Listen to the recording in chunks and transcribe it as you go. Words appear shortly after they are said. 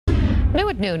New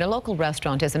at noon, a local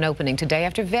restaurant isn't opening today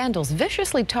after vandals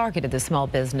viciously targeted the small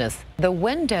business. The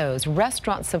windows,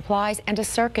 restaurant supplies, and a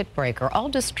circuit breaker all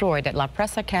destroyed at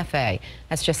Presa Café.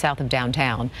 That's just south of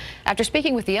downtown. After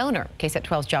speaking with the owner, KSAT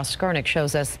 12's Josh Skurnick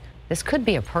shows us this could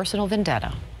be a personal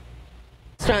vendetta.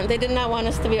 They did not want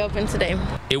us to be open today.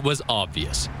 It was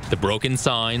obvious. The broken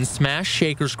signs, smashed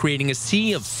shakers creating a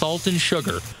sea of salt and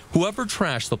sugar. Whoever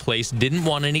trashed the place didn't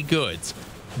want any goods.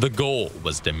 The goal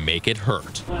was to make it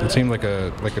hurt. It seemed like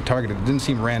a target. It didn't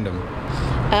seem random.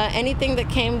 Anything that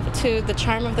came to the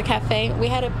charm of the cafe. We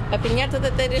had a piñata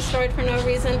that they destroyed for no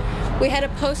reason. We had a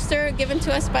poster given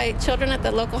to us by children at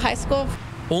the local high school.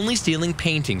 Only stealing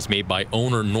paintings made by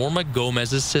owner Norma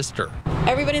Gomez's sister.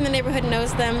 Everybody in the neighborhood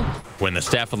knows them. When the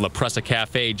staff of Presa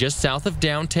Café just south of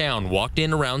downtown walked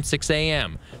in around 6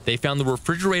 a.m., they found the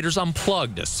refrigerators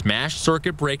unplugged, a smashed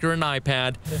circuit breaker and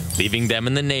iPad, leaving them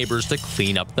and the neighbors to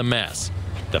clean up the mess.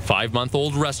 The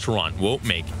 5-month-old restaurant won't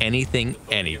make anything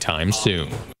anytime soon.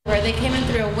 Where they came in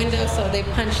through a window, so they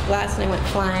punched glass and it went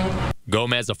flying.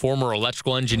 Gomez, a former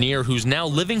electrical engineer who's now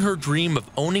living her dream of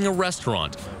owning a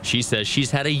restaurant. She says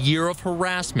she's had a year of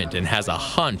harassment and has a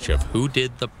hunch of who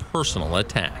did the personal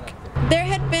attack. There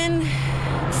had been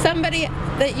somebody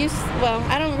that well,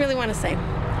 I don't really want to say.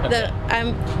 Okay.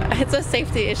 It's a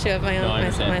safety issue of my own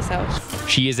myself.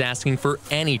 She is asking for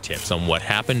any tips on what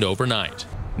happened overnight.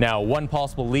 Now, one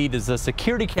possible lead is a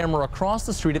security camera across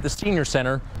the street at the senior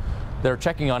center. They're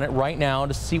checking on it right now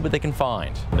to see what they can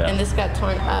find. And this got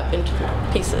torn up into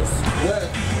pieces.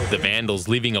 The vandals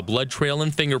leaving a blood trail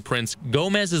and fingerprints.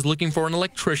 Gomez is looking for an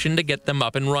electrician to get them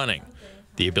up and running.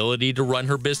 The ability to run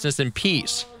her business in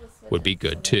peace would be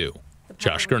good too.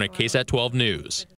 Josh Skurnick, KSAT 12 News.